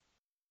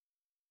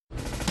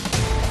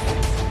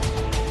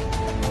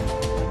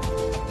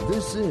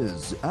This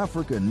is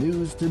Africa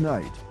News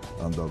Tonight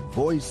on the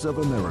Voice of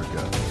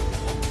America.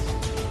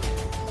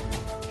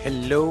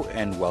 Hello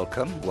and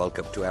welcome.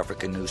 Welcome to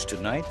Africa News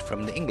Tonight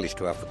from the English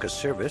to Africa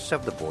service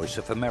of the Voice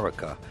of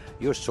America,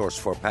 your source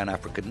for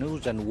Pan-African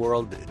news and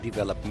world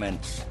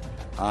developments.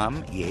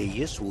 I'm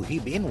Yehiyas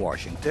Wuhib in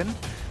Washington.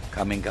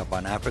 Coming up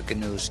on Africa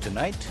News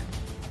Tonight.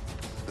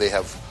 They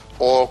have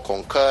all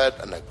concurred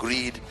and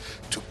agreed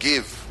to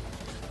give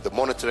the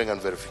monitoring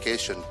and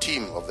verification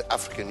team of the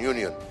African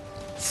Union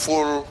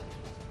full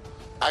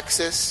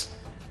access.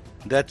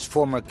 That's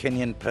former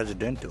Kenyan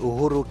President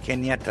Uhuru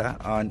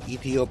Kenyatta on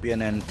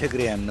Ethiopian and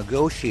Tigrayan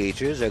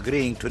negotiators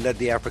agreeing to let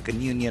the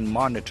African Union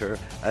monitor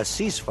a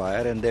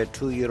ceasefire in their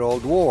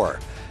 2-year-old war.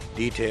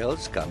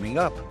 Details coming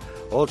up.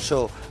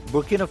 Also,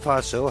 Burkina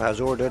Faso has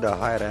ordered a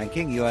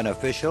high-ranking UN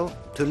official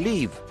to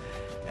leave.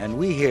 And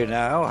we hear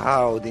now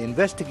how the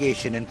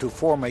investigation into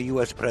former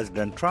U.S.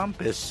 President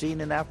Trump is seen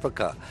in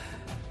Africa.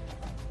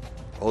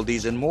 All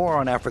these and more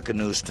on Africa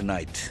News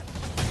Tonight.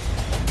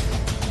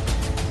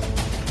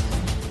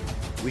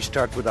 We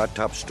start with our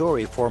top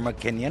story. Former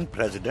Kenyan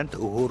President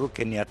Uhuru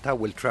Kenyatta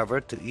will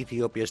travel to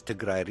Ethiopia's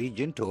Tigray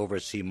region to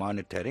oversee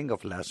monitoring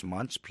of last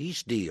month's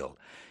peace deal.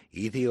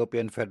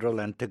 Ethiopian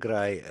federal and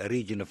Tigray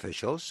region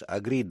officials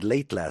agreed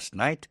late last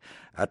night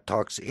at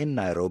talks in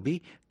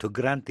Nairobi to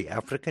grant the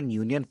African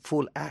Union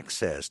full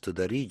access to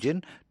the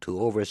region to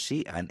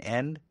oversee an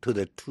end to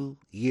the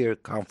 2-year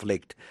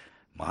conflict.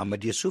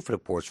 Mohammed Yusuf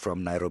reports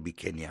from Nairobi,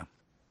 Kenya.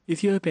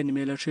 Ethiopian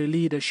military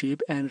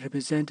leadership and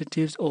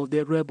representatives of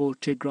the rebel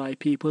Tigray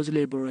People's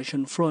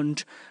Liberation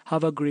Front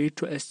have agreed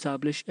to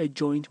establish a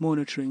joint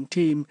monitoring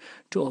team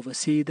to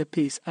oversee the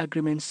peace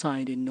agreement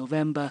signed in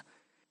November.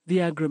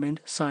 The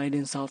agreement, signed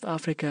in South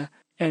Africa,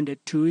 ended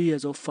 2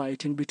 years of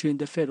fighting between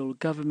the federal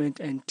government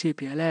and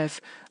TPLF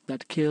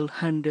that killed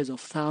hundreds of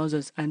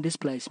thousands and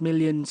displaced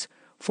millions.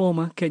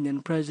 Former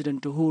Kenyan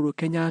President Uhuru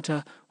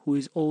Kenyatta, who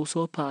is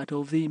also part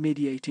of the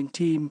mediating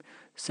team,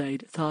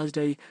 said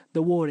Thursday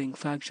the warring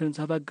factions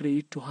have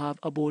agreed to have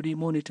a body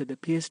monitor the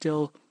peace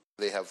deal.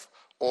 They have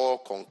all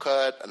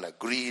concurred and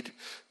agreed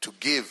to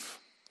give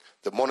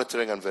the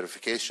monitoring and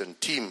verification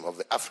team of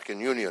the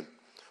African Union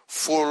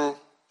full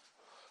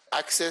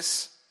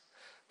access,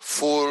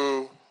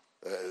 full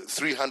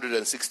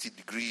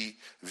 360-degree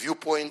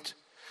viewpoint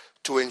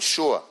to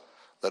ensure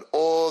that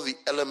all the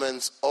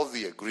elements of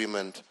the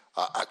agreement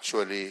are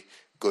actually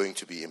going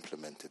to be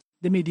implemented.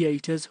 The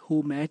mediators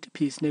who met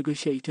peace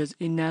negotiators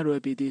in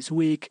Nairobi this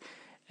week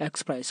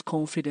expressed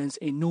confidence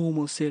in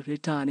normalcy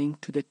returning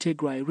to the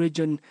Tigray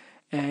region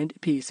and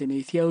peace in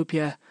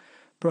Ethiopia.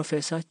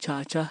 Professor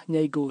Chacha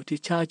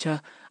Nyaigoti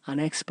Chacha, an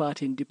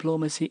expert in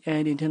diplomacy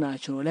and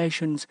international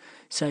relations,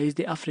 says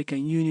the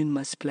African Union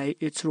must play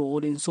its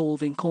role in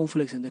solving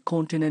conflicts in the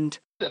continent.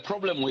 The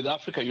problem with the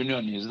African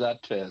Union is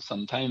that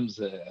sometimes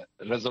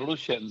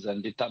resolutions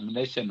and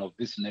determination of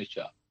this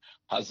nature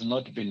has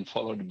not been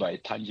followed by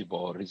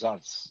tangible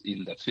results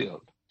in the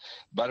field.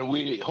 But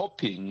we're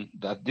hoping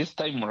that this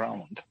time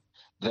around,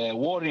 the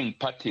warring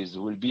parties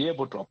will be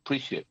able to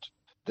appreciate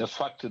the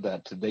fact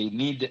that they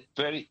need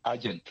very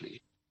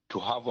urgently to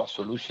have a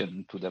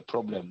solution to the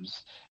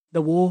problems.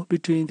 The war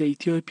between the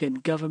Ethiopian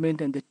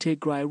government and the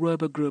Tigray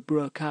rebel group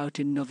broke out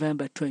in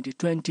November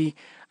 2020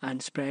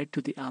 and spread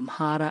to the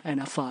Amhara and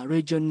Afar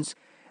regions.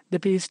 The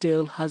peace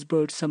deal has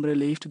brought some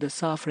relief to the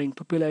suffering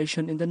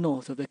population in the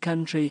north of the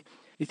country.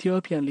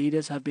 Ethiopian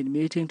leaders have been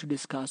meeting to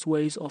discuss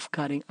ways of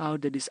carrying out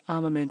the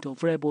disarmament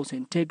of rebels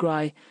in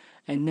Tigray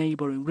and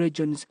neighboring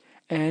regions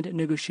and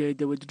negotiate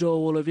the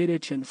withdrawal of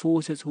Eritrean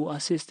forces who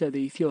assisted the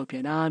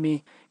Ethiopian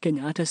army.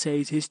 Kenyatta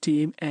says his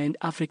team and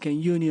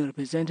African Union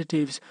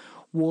representatives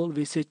will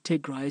visit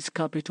Tigray's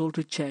capital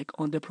to check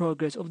on the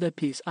progress of the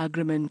peace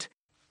agreement.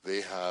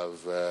 They have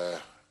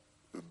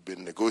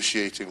been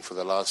negotiating for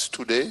the last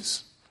 2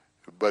 days,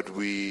 but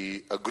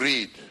we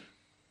agreed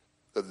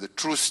that the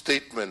true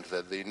statement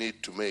that they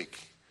need to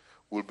make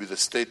will be the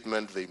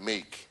statement they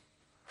make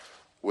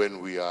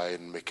when we are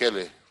in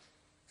Mekelle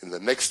in the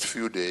next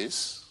few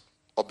days,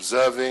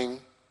 observing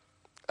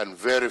and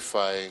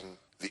verifying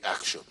the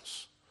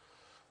actions.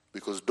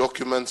 Because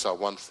documents are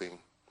one thing.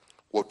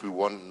 What we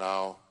want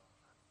now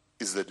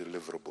is the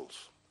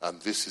deliverables.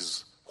 And this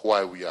is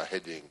why we are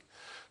heading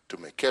to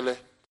Mekelle.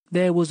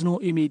 There was no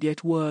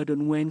immediate word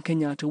on when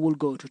Kenyatta will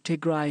go to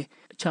Tigray.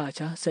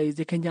 Chacha says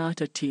the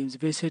Kenyatta team's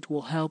visit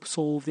will help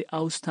solve the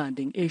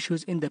outstanding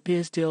issues in the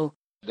peace deal.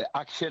 The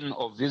action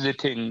of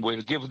visiting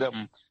will give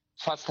them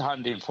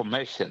first-hand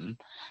information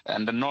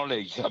and the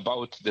knowledge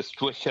about the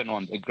situation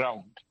on the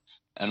ground.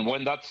 And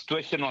when that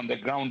situation on the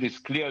ground is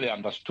clearly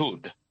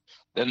understood,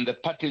 then the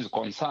parties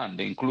concerned,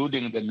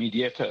 including the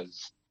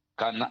mediators,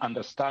 can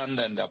understand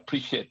and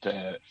appreciate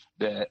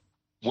the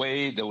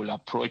way they will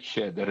approach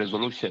the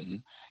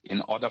resolution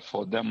in order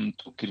for them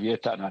to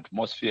create an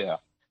atmosphere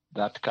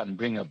that can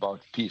bring about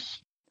peace.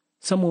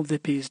 Some of the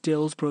peace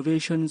deal's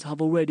provisions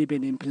have already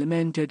been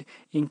implemented,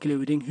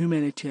 including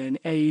humanitarian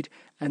aid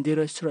and the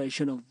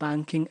restoration of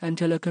banking and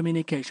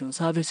telecommunication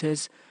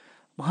services.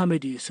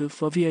 Mohammed Yusuf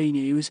for VOA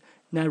News,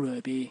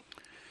 Nairobi.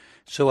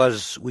 So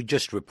as we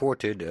just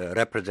reported,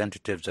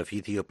 representatives of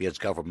Ethiopia's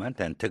government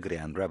and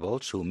Tigrayan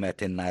rebels who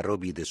met in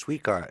Nairobi this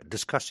week are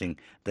discussing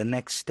the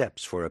next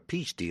steps for a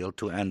peace deal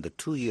to end the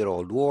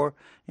 2-year-old war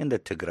in the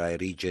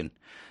Tigray region.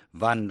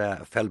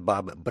 Vanda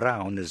Felbab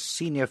Brown is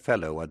Senior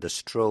Fellow at the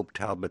Strobe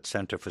Talbot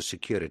Center for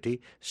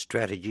Security,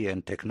 Strategy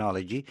and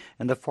Technology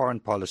and the Foreign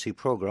Policy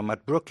Program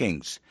at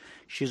Brookings.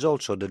 She's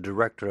also the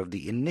Director of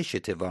the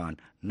Initiative on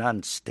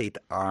Non-State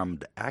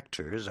Armed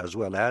Actors, as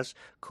well as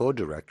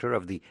co-director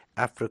of the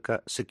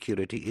Africa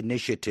Security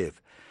Initiative.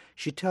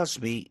 She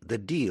tells me the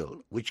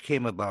deal, which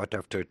came about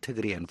after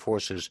Tigrayan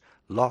forces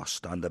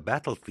lost on the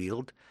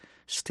battlefield,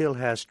 still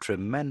has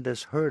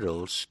tremendous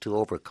hurdles to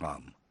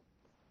overcome.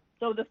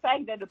 So the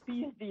fact that the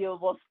peace deal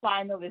was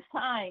finally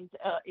signed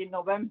in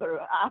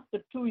November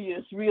after 2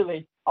 years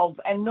really of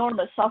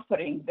enormous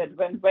suffering that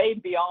went way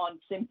beyond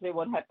simply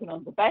what happened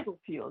on the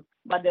battlefield,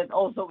 but that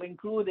also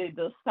included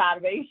the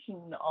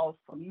starvation of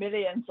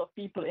millions of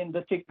people in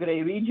the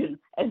Tigray region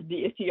as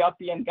the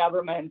Ethiopian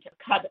government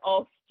cut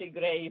off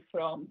Tigray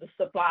from the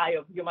supply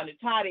of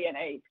humanitarian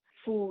aid,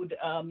 food,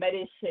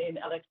 medicine,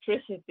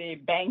 electricity,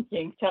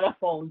 banking,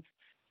 telephones.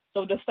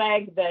 So the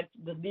fact that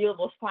the deal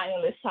was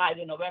finally signed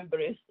in November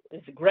is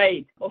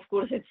great. Of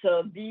course, it's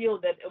a deal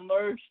that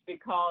emerged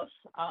because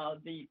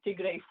the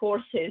Tigray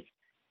forces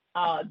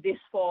this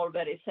fall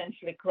were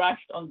essentially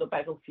crushed on the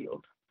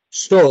battlefield.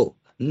 So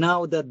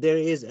now that there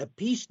is a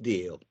peace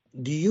deal,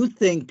 do you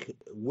think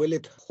will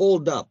it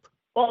hold up?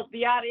 Well,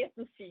 we are yet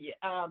to see.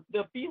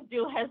 The peace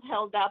deal has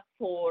held up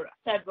for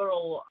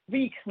several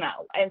weeks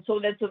now, and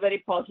so that's a very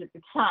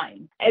positive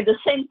sign. At the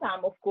same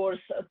time, of course,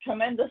 a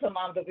tremendous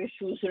amount of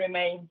issues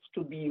remains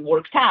to be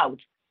worked out.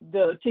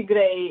 The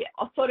Tigray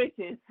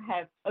authorities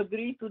have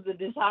agreed to the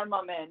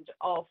disarmament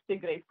of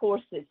Tigray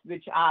forces,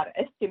 which are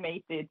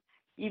estimated,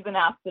 even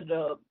after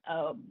the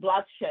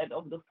bloodshed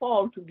of the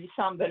fall, to be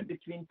somewhere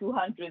between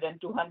 200 and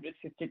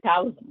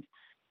 250,000.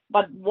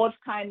 But what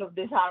kind of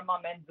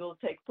disarmament will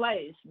take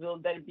place? Will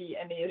there be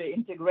any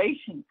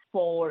reintegration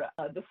for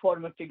the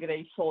former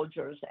Tigray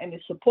soldiers,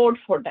 any support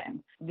for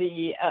them?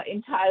 The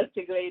entire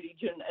Tigray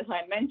region, as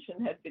I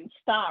mentioned, has been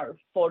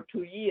starved for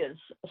 2 years.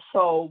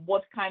 So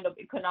what kind of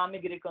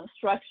economic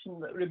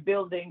reconstruction,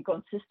 rebuilding,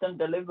 consistent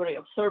delivery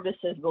of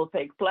services will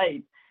take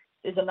place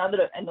is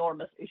another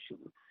enormous issue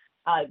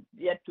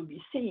yet to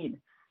be seen.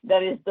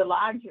 There is the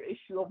larger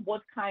issue of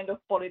what kind of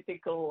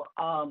political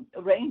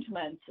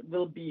arrangements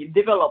will be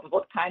developed,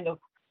 what kind of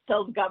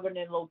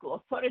self-governing local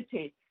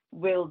authority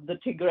will the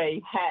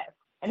Tigray have.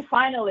 And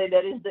finally,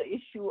 there is the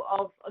issue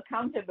of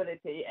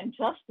accountability and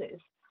justice.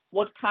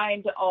 What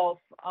kind of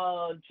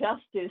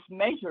justice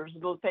measures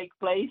will take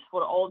place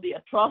for all the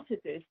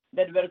atrocities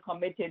that were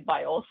committed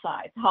by all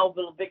sides? How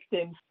will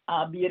victims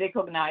be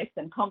recognized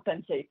and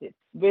compensated?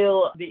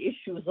 Will the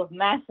issues of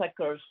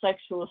massacres,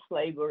 sexual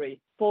slavery,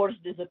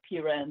 forced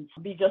disappearance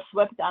be just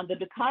swept under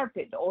the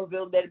carpet, or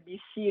will there be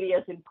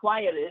serious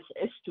inquiries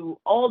as to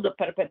all the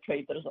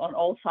perpetrators on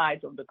all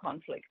sides of the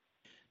conflict?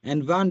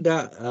 And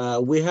Vanda,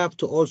 we have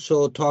to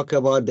also talk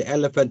about the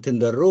elephant in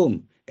the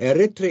room.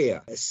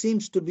 Eritrea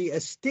seems to be a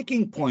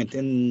sticking point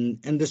in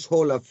this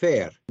whole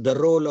affair, the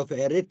role of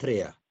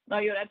Eritrea. No,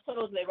 you're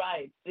absolutely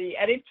right. The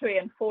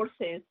Eritrean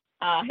forces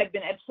have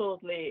been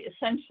absolutely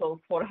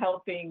essential for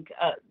helping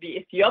the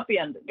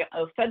Ethiopian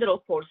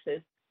federal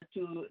forces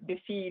to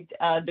defeat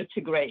the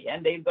Tigray,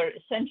 and they were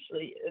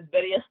essentially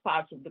various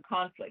parts of the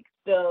conflict.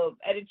 The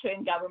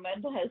Eritrean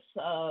government has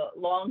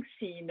long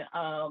seen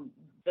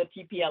the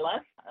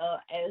TPLF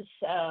as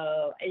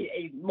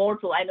a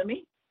mortal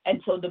enemy. And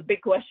so the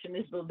big question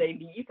is, will they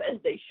leave as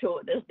they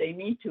should, as they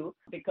need to?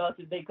 Because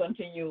if they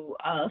continue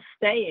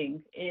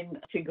staying in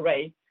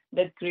Tigray,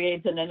 that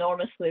creates an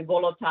enormously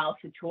volatile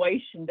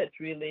situation that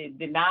really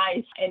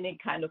denies any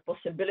kind of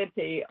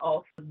possibility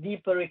of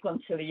deeper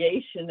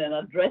reconciliation and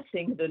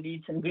addressing the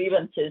needs and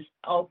grievances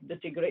of the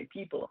Tigray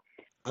people.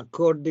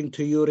 According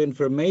to your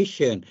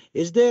information,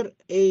 is there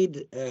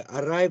aid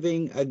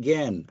arriving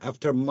again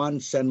after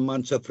months and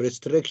months of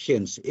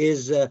restrictions?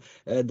 Is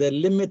the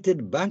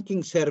limited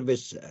banking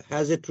service,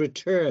 has it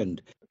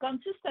returned?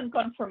 Consistent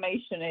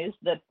confirmation is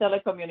that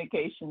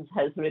telecommunications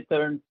has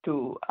returned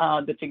to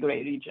the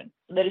Tigray region.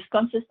 There is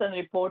consistent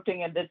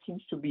reporting, and that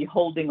seems to be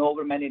holding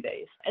over many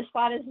days. As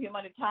far as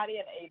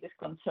humanitarian aid is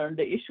concerned,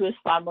 the issue is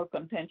far more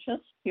contentious.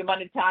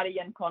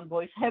 Humanitarian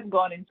convoys have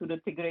gone into the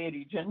Tigray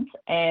region,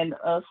 and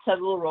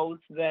several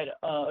roads were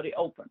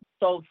reopened.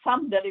 So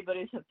some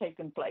deliveries have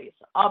taken place.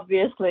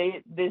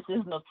 Obviously, this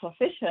is not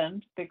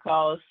sufficient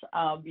because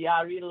we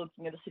are really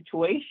looking at a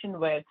situation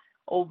where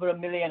over 1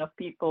 million of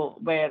people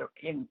were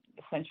in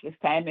essentially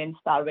famine,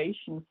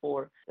 starvation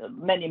for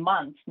many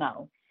months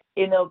now.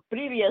 in a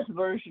previous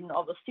version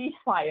of a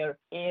ceasefire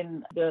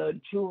in the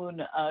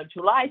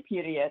June-July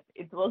period,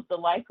 it was the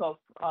lack of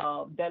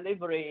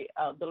delivery,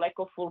 the lack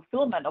of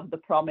fulfillment of the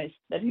promise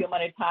that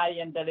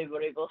humanitarian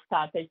delivery will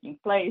start taking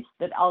place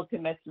that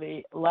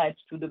ultimately led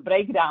to the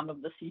breakdown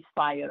of the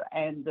ceasefire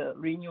and the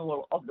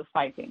renewal of the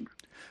fighting.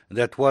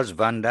 That was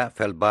Wanda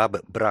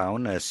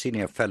Felbab-Brown, a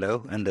senior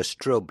fellow in the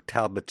Strobe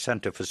Talbot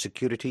Center for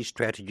Security,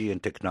 Strategy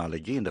and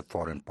Technology in the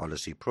Foreign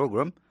Policy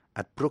Program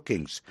at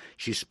Brookings.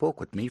 She spoke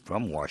with me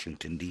from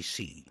Washington,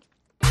 D.C.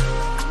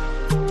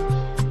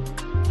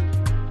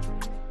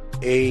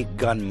 A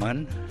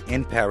gunman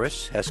in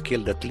Paris has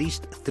killed at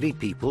least 3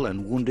 people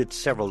and wounded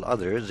several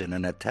others in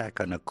an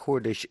attack on a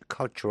Kurdish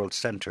cultural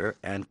center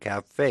and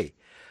cafe.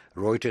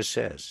 Reuters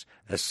says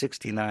a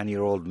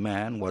 69-year-old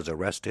man was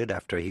arrested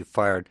after he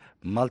fired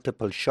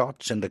multiple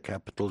shots in the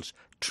capital's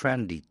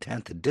trendy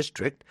 10th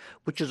district,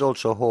 which is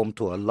also home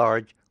to a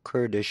large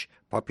Kurdish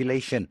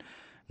population.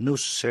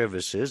 News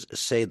services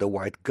say the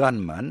white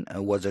gunman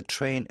was a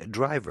train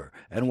driver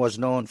and was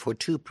known for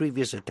 2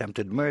 previous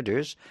attempted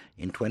murders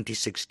in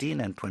 2016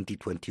 and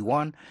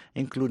 2021,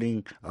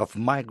 including of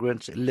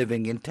migrants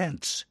living in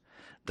tents.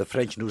 The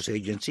French news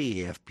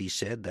agency AFP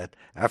said that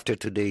after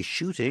today's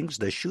shootings,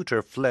 the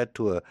shooter fled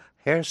to a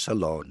hair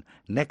salon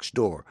next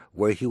door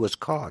where he was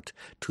caught.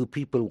 2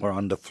 people were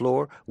on the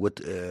floor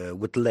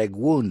with leg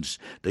wounds.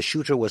 The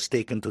shooter was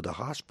taken to the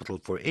hospital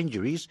for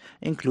injuries,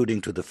 including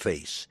to the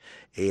face.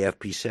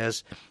 AFP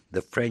says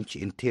the French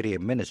Interior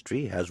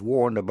Ministry has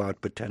warned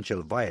about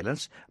potential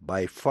violence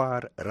by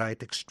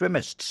far-right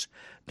extremists.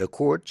 The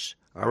Kurds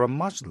are a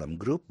Muslim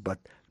group but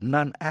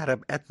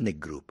non-Arab ethnic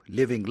group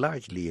living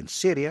largely in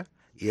Syria,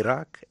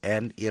 Iraq,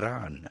 and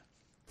Iran.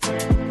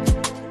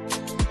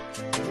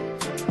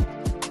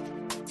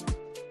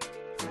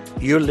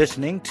 You're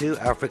listening to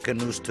Africa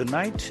News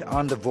Tonight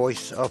on the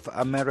Voice of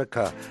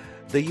America.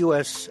 The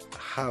U.S.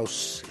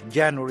 House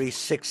January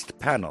 6th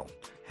panel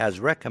has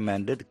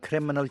recommended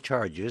criminal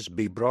charges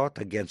be brought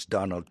against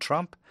Donald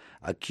Trump,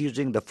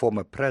 accusing the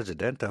former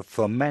president of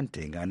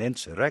fomenting an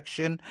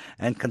insurrection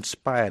and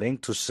conspiring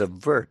to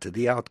subvert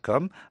the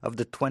outcome of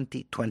the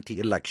 2020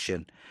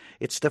 election.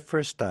 It's the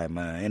first time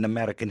in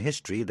American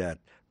history that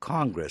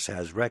Congress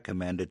has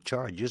recommended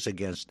charges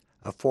against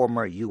a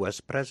former U.S.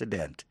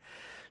 president.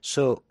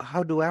 So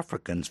how do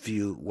Africans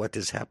view what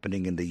is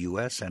happening in the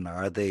U.S., and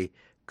are they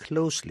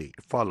closely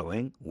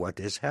following what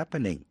is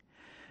happening?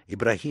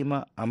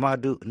 Ibrahima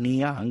Amadou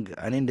Niang,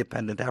 an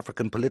independent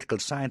African political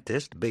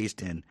scientist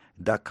based in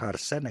Dakar,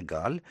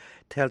 Senegal,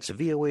 tells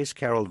VOA's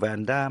Carol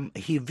Van Dam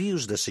he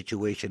views the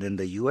situation in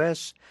the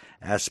U.S.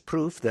 as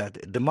proof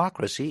that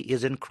democracy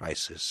is in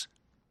crisis.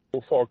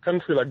 For a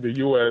country like the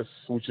U.S.,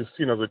 which is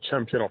seen as a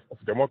champion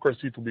of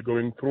democracy, to be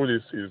going through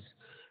this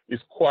is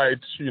quite,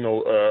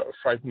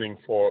 frightening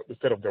for the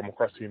state of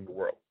democracy in the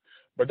world.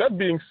 But that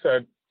being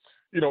said,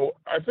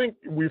 I think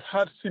we've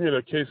had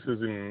similar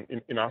cases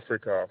in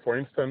Africa. For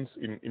instance,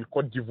 in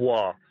Cote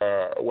d'Ivoire,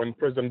 when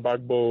President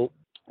Gbagbo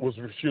was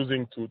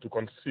refusing to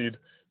concede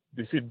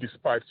defeat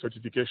despite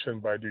certification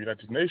by the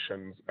United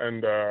Nations.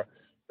 And,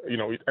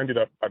 it ended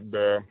up at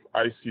the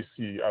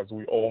ICC, as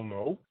we all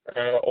know.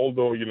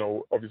 Although,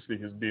 obviously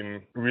he's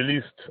been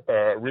released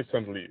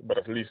recently, but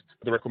at least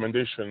the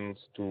recommendations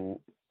to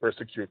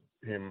persecute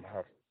him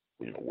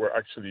were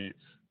actually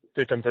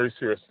taken very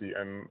seriously,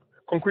 and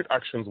concrete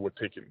actions were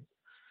taken.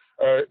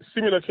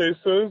 Similar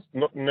cases,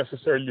 not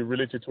necessarily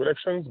related to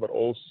elections, but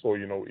also,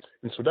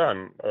 in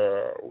Sudan,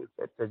 with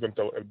President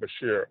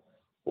al-Bashir,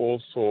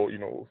 also,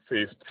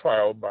 faced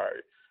trial by,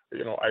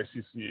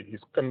 ICC,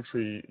 his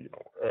country,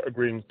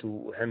 agreeing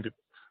to hand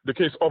the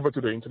case over to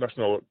the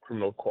International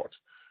Criminal Court.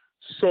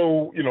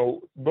 So,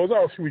 those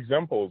are a few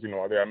examples.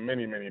 There are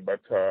many, but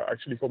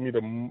actually for me,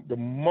 the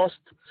most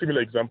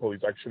similar example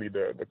is actually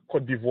the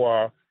Cote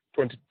d'Ivoire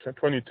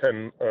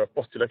 2010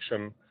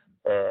 post-election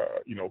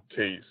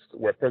case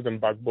where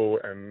President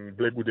Gbagbo and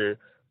Blé Goudé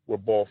were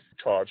both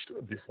charged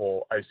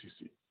before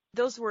ICC.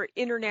 Those were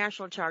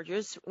international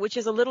charges, which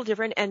is a little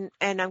different, and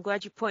I'm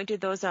glad you pointed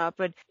those out.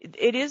 But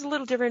it is a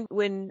little different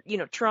when,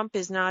 Trump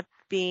is not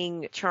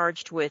being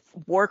charged with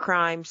war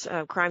crimes,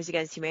 crimes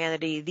against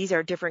humanity. These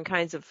are different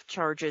kinds of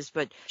charges,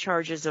 but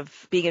charges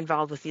of being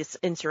involved with this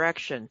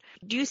insurrection.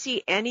 Do you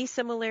see any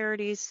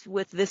similarities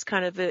with this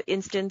kind of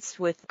instance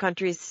with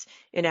countries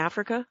in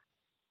Africa?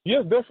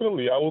 Yes,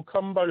 definitely. I will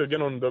come back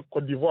again on the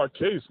Cote d'Ivoire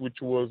case,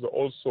 which was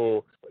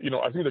also,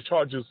 I think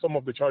some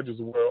of the charges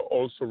were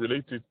also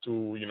related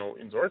to,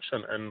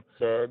 insurrection and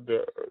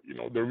the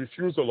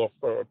refusal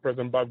of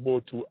President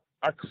Gbagbo to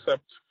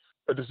accept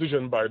a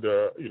decision by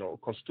the,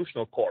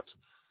 Constitutional Court.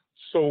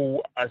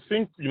 So I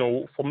think,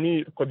 for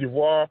me, Cote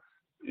d'Ivoire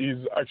is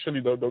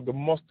actually the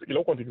most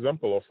eloquent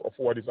example of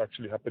what is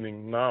actually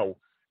happening now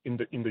in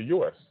the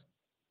U.S.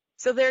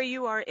 So there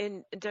you are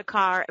in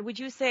Dakar. Would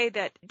you say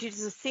that,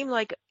 does it seem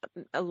like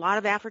a lot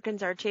of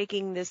Africans are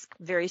taking this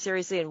very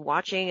seriously and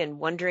watching and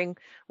wondering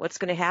what's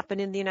going to happen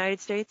in the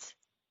United States?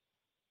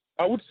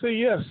 I would say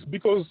yes,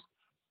 because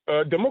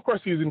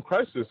democracy is in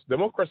crisis.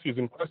 Democracy is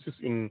in crisis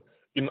in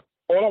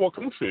all our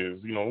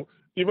countries,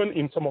 even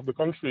in some of the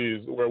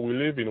countries where we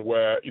live in,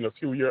 where in a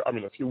few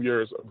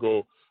years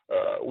ago,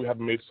 we have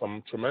made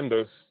some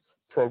tremendous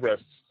progress.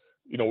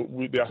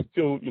 There are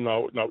still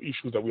now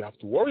issues that we have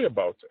to worry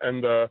about,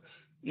 and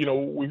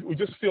we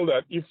just feel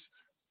that if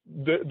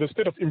the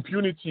state of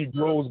impunity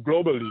grows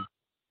globally,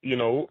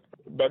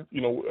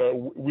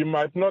 we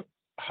might not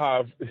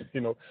have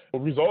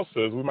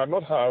resources. We might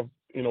not have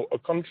a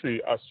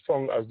country as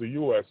strong as the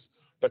U.S.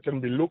 that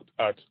can be looked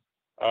at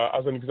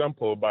as an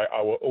example by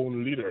our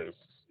own leaders.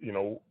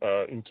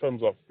 In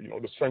terms of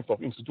the strength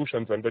of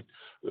institutions and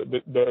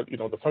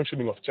the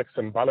functioning of checks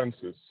and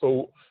balances.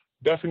 So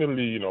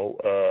definitely,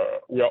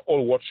 we are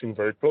all watching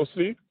very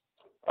closely,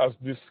 as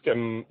this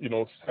can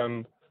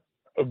send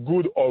a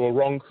good or a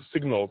wrong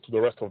signal to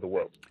the rest of the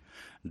world.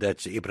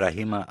 That's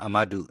Ibrahima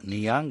Amadou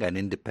Niang, an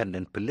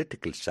independent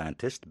political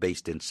scientist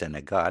based in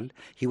Senegal.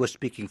 He was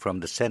speaking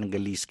from the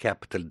Senegalese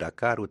capital,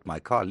 Dakar, with my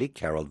colleague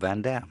Carol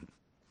Van Dam.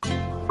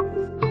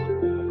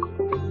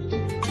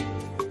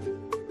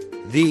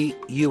 The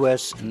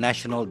U.S.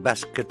 National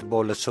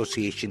Basketball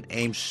Association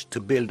aims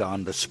to build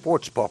on the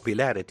sport's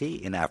popularity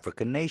in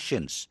African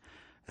nations.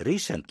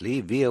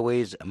 Recently,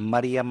 VOA's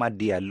Mariama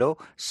Diallo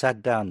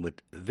sat down with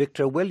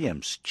Victor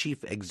Williams,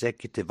 Chief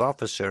Executive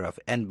Officer of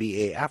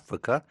NBA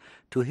Africa,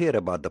 to hear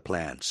about the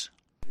plans.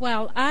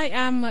 Well, I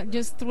am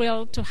just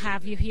thrilled to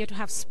have you here to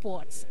have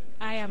sports.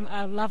 I am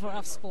a lover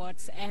of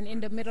sports, and in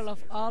the middle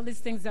of all these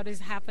things that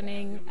is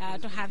happening,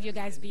 to have you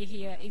guys be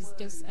here is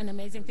just an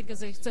amazing thing,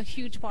 because it's a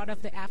huge part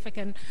of the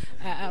African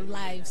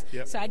lives.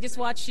 Yep. So I just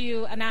watched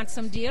you announce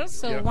some deals,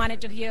 so wanted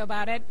to hear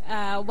about it.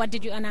 What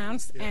did you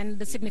announce and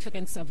the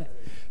significance of it?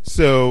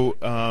 So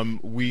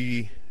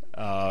we,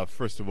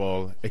 first of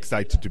all,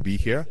 excited to be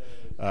here.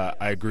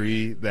 I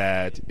agree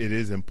that it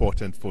is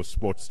important for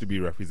sports to be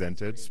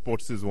represented.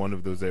 Sports is one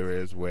of those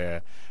areas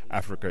where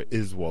Africa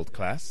is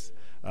world-class.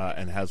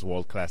 And has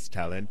world-class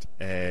talent,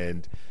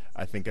 and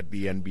I think at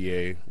the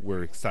NBA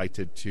we're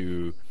excited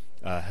to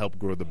help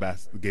grow the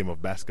game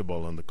of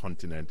basketball on the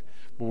continent.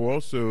 But we're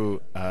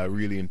also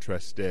really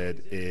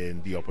interested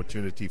in the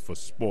opportunity for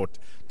sport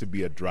to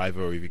be a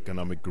driver of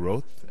economic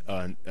growth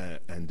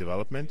and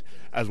development,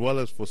 as well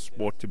as for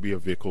sport to be a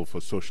vehicle for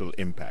social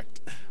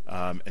impact.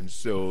 And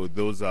so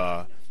those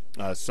are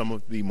some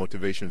of the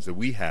motivations that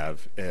we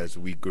have as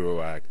we grow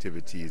our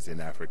activities in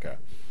Africa.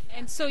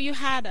 And so you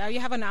have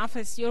an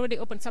office, you already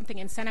opened something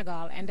in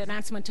Senegal, and the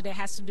announcement today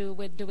has to do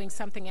with doing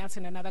something else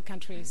in another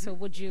country. So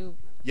would you?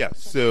 Yeah,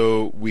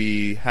 so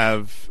we've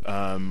had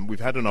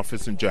an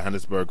office in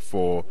Johannesburg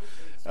for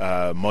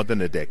more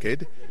than a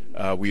decade.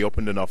 We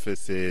opened an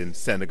office in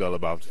Senegal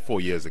about 4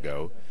 years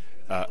ago.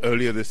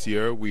 Earlier this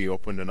year, we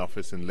opened an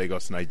office in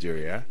Lagos,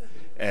 Nigeria.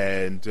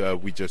 And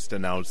we just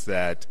announced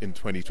that in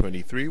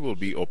 2023, we'll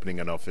be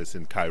opening an office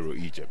in Cairo,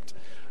 Egypt.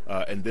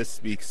 And this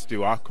speaks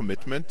to our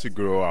commitment to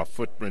grow our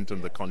footprint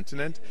on the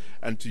continent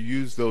and to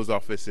use those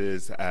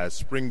offices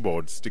as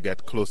springboards to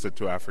get closer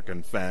to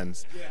African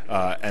fans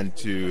and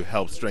to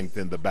help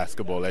strengthen the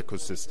basketball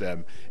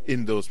ecosystem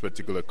in those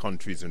particular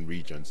countries and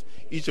regions.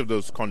 Each of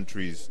those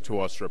countries to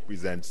us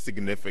represents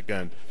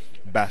significant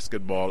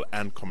basketball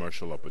and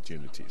commercial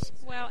opportunities.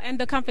 Well, and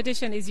the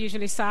competition is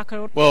usually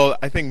soccer. Well,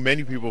 I think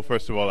many people,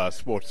 first of all, are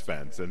sports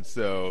fans, and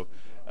so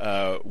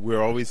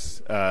we're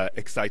always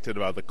excited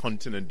about the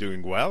continent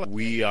doing well.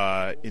 We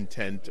are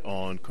intent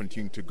on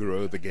continuing to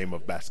grow the game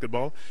of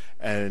basketball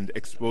and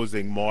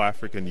exposing more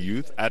African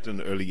youth at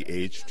an early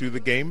age to the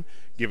game,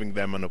 giving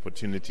them an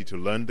opportunity to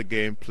learn the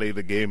game, play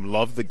the game,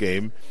 love the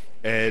game.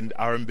 And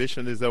our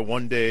ambition is that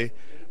one day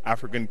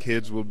African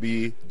kids will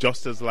be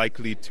just as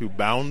likely to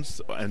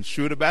bounce and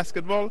shoot a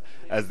basketball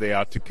as they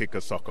are to kick a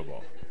soccer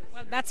ball.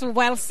 Well, that's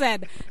well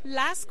said.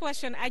 Last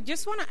question. I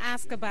just want to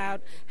ask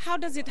about how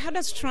does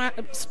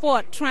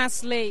sport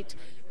translate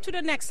to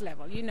the next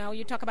level?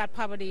 You talk about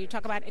poverty, you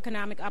talk about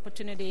economic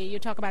opportunity, you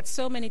talk about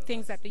so many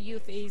things that the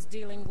youth is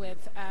dealing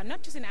with,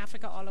 not just in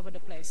Africa, all over the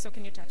place. So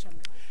can you touch on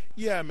that?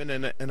 Yeah, I mean,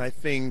 and I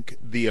think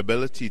the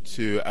ability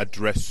to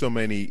address so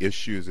many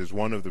issues is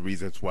one of the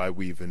reasons why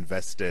we've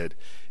invested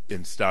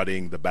in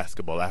starting the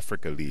Basketball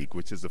Africa League,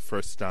 which is the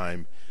first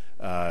time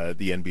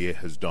the NBA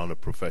has done a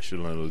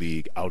professional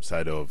league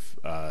outside of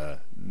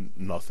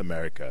North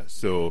America.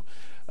 So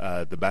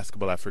the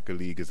Basketball Africa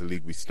League is a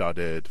league we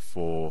started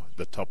for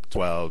the top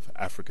 12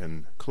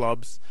 African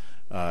clubs,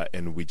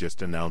 and we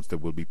just announced that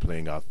we'll be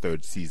playing our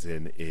third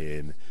season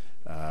in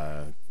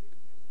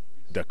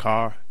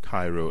Dakar,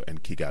 Cairo,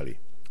 and Kigali.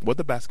 What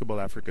the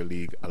Basketball Africa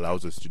League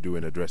allows us to do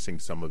in addressing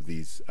some of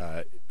these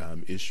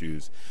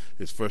issues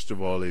is, first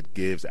of all, it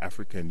gives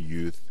African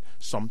youth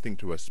something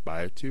to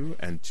aspire to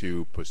and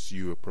to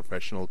pursue a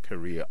professional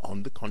career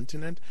on the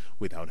continent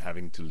without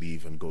having to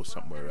leave and go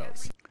somewhere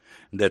else.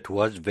 That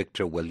was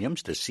Victor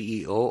Williams, the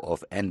CEO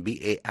of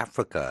NBA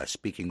Africa,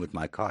 speaking with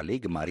my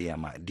colleague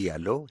Mariama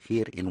Diallo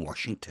here in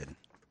Washington.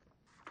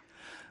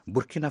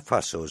 Burkina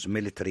Faso's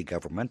military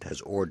government has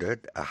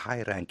ordered a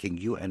high-ranking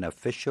UN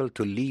official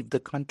to leave the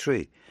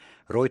country.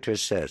 Reuters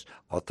says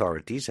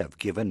authorities have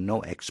given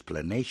no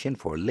explanation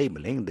for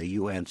labeling the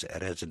UN's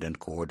resident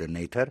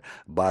coordinator,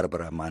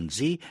 Barbara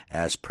Manzi,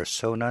 as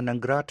persona non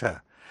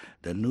grata.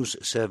 The news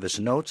service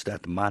notes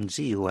that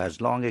Manzi, who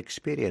has long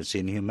experience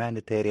in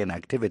humanitarian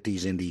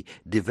activities in the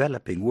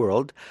developing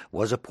world,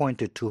 was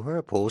appointed to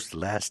her post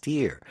last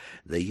year.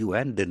 The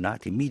UN did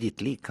not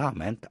immediately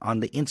comment on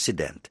the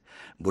incident.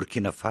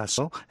 Burkina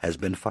Faso has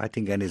been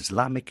fighting an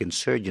Islamic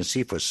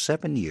insurgency for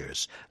 7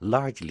 years,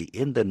 largely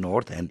in the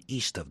north and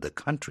east of the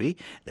country,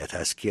 that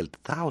has killed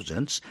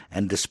thousands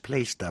and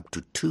displaced up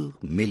to 2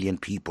 million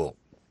people.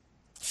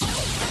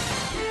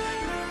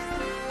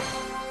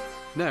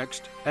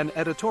 Next, an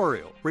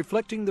editorial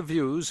reflecting the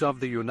views of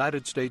the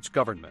United States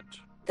government.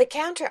 The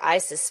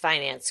Counter-ISIS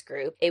Finance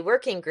Group, a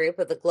working group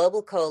of the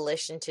Global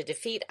Coalition to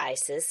Defeat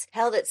ISIS,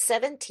 held its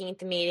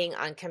 17th meeting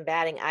on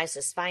combating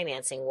ISIS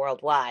financing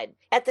worldwide.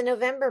 At the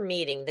November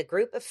meeting, the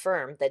group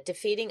affirmed that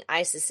defeating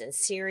ISIS in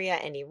Syria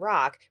and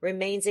Iraq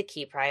remains a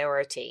key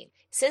priority.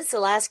 Since the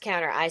last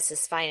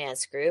Counter-ISIS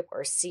Finance Group,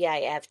 or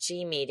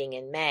CIFG, meeting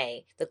in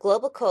May, the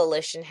Global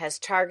Coalition has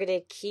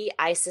targeted key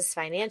ISIS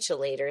financial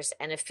leaders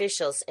and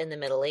officials in the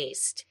Middle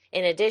East.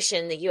 In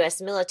addition, the U.S.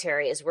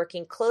 military is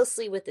working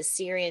closely with the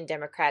Syrian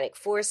Democratic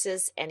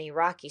Forces and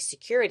Iraqi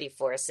security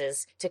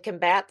forces to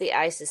combat the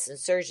ISIS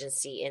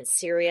insurgency in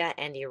Syria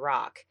and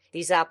Iraq.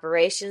 These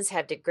operations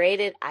have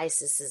degraded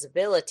ISIS's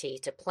ability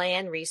to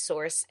plan,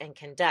 resource, and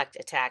conduct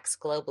attacks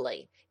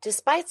globally.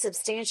 Despite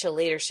substantial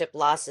leadership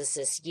losses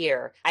this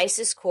year,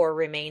 ISIS core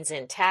remains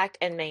intact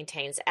and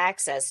maintains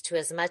access to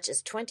as much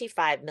as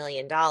 $25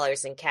 million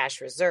in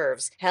cash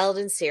reserves held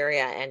in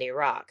Syria and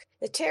Iraq.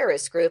 The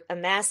terrorist group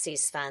amassed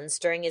these funds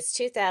during its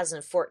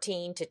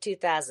 2014 to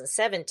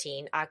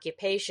 2017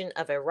 occupation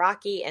of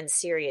Iraqi and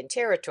Syrian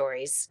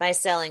territories by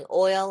selling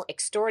oil,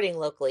 extorting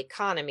local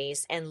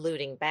economies, and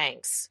looting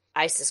banks.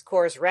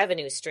 ISIS-Core's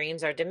revenue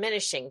streams are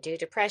diminishing due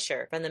to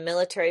pressure from the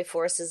military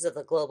forces of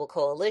the Global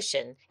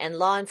Coalition and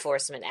law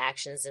enforcement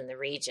actions in the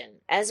region.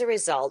 As a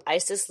result,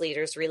 ISIS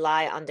leaders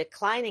rely on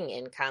declining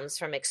incomes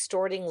from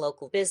extorting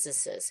local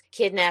businesses,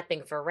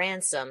 kidnapping for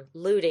ransom,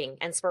 looting,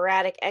 and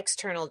sporadic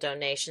external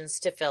donations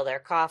to fill their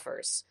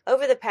coffers.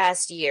 Over the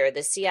past year, the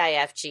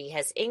CIFG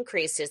has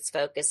increased its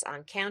focus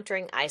on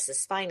countering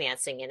ISIS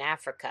financing in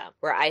Africa,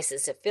 where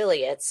ISIS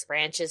affiliates,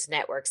 branches,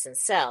 networks, and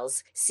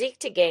cells seek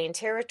to gain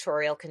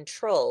territorial control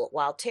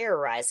while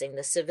terrorizing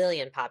the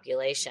civilian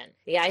population.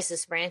 The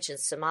ISIS branch in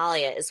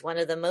Somalia is one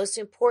of the most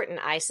important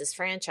ISIS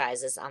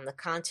franchises on the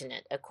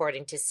continent,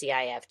 according to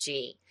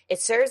CIFG. It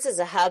serves as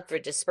a hub for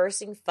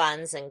dispersing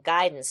funds and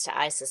guidance to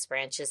ISIS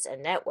branches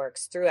and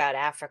networks throughout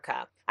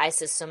Africa.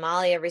 ISIS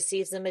Somalia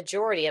receives the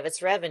majority of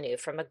its revenue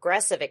from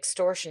aggressive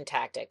extortion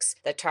tactics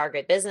that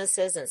target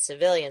businesses and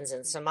civilians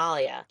in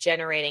Somalia,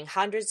 generating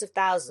hundreds of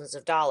thousands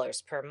of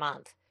dollars per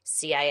month.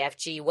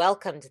 CIFG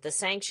welcomed the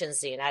sanctions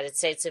the United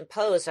States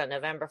imposed on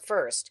November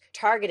 1st,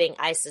 targeting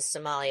ISIS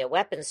Somalia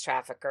weapons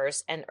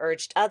traffickers, and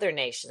urged other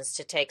nations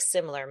to take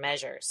similar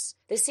measures.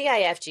 The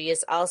CIFG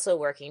is also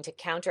working to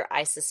counter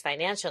ISIS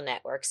financial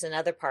networks in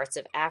other parts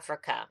of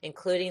Africa,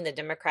 including the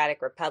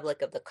Democratic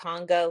Republic of the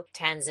Congo,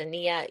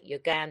 Tanzania,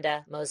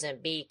 Uganda,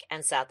 Mozambique,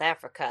 and South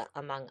Africa,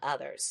 among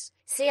others.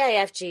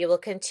 CIFG will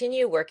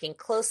continue working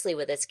closely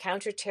with its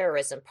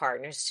counterterrorism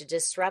partners to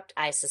disrupt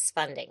ISIS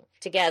funding.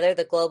 Together,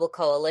 the Global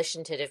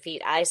Coalition to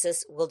Defeat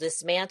ISIS will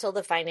dismantle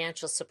the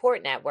financial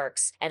support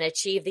networks and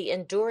achieve the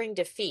enduring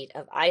defeat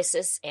of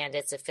ISIS and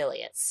its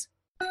affiliates.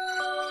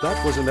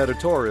 That was an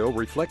editorial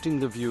reflecting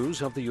the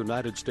views of the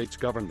United States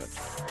government.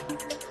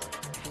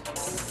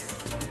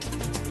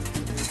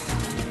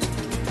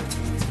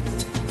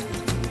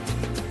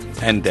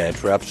 And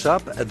that wraps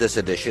up this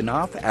edition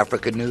of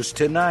Africa News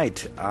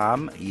Tonight.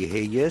 I'm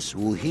Yeheyes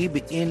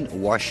Wuhib in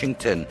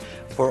Washington.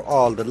 For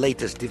all the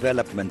latest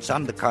developments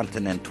on the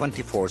continent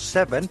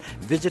 24/7,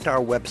 visit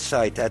our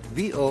website at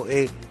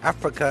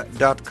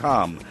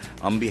voaafrica.com.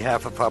 On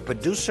behalf of our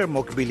producer,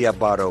 Mokbilia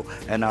Baro,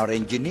 and our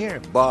engineer,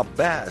 Bob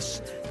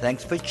Bass,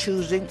 thanks for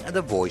choosing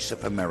the Voice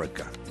of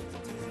America.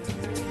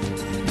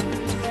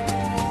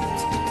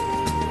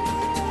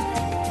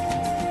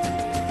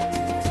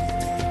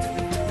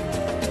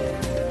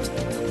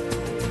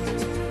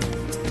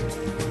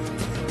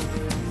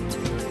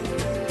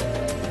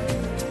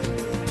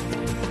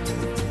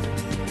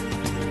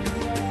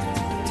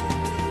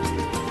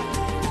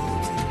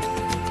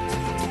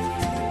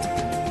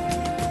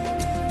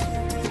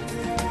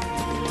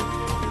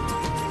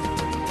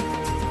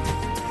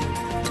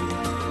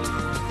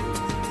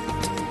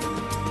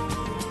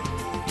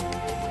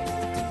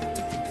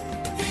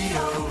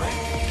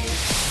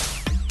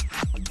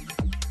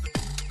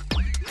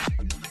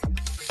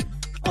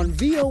 On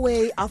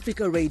VOA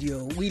Africa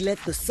Radio, we let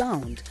the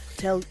sound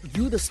tell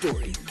you the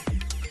story.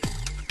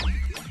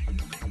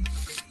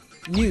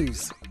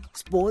 News,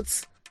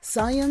 sports,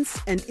 science,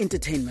 and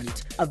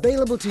entertainment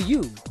available to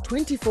you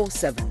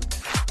 24/7.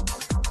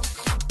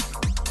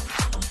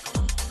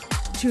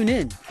 Tune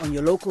in on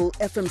your local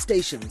FM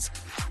stations.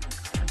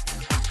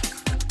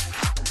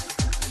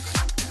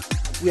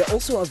 We are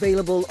also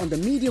available on the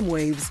medium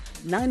waves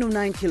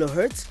 909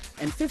 kilohertz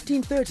and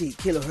 1530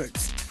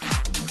 kilohertz.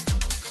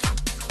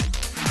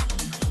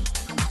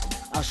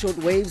 Our short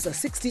waves are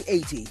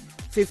 6080,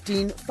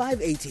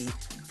 15580,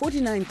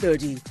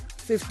 4930,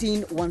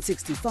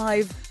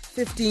 15165,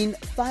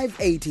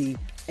 15580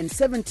 and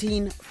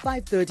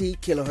 17530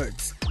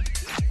 kilohertz.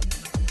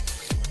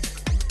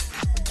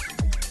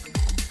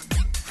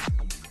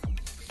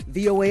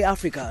 VOA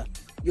Africa,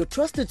 your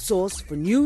trusted source for news